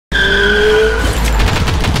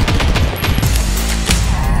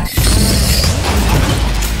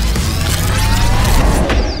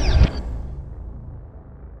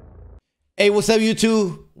Hey, what's up,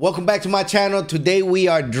 YouTube? Welcome back to my channel. Today we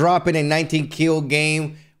are dropping a 19 kill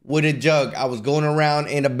game with a jug. I was going around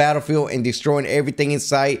in the battlefield and destroying everything in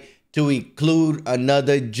sight to include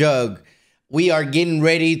another jug. We are getting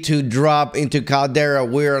ready to drop into Caldera.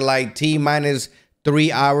 We're like T-minus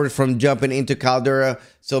 3 hours from jumping into Caldera.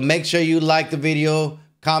 So make sure you like the video,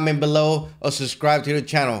 comment below, or subscribe to the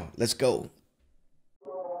channel. Let's go.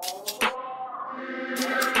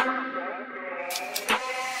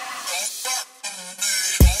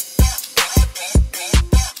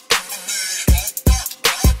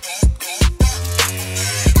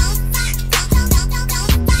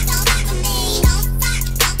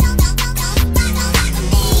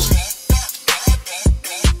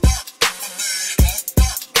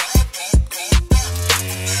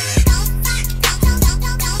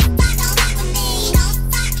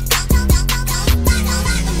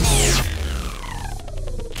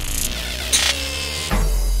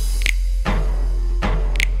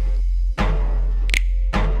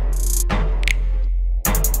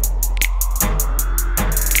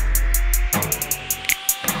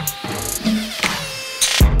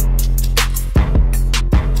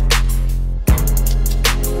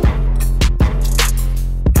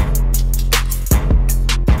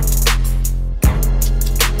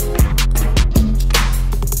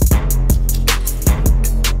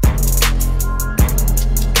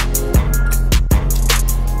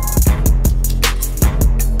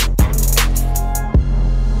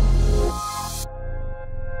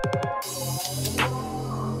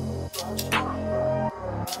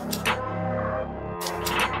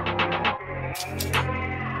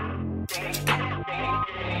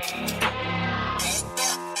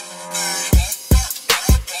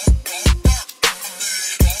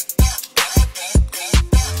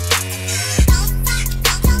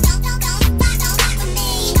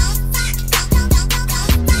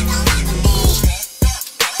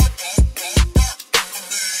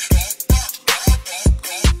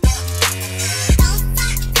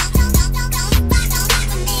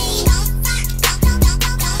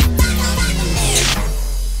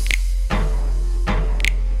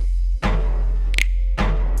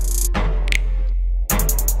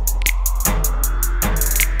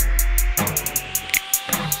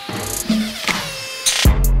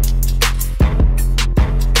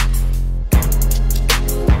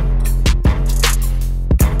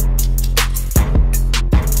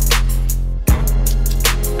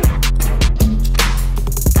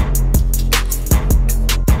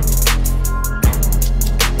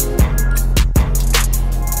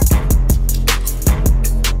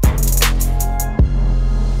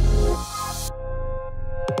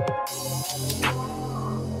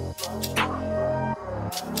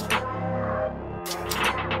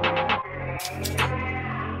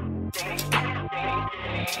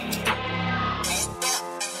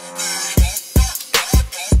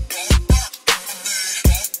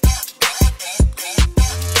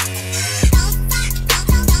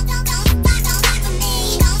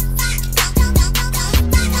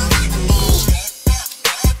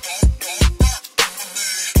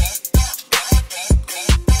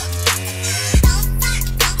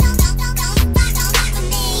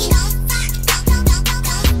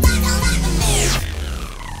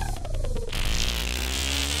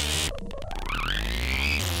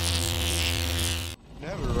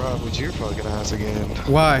 With your fucking ass again.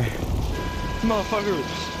 Why? Motherfucker.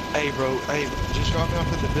 Hey, bro. Hey, just drop me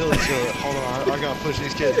off at the village. Hold on. I gotta push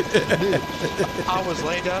these kids. Dude, I was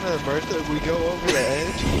laying down in Bertha. We go over the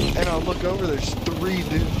edge, and I look over. There's 3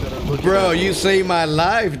 dudes that are looking. Bro, you saved my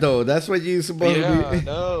life, though. That's what you supposed to be. Yeah, I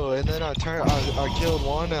know. And then I killed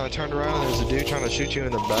one, and I turned around, and there's a dude trying to shoot you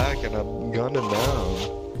in the back, and I gunned him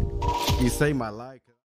down. You saved my life.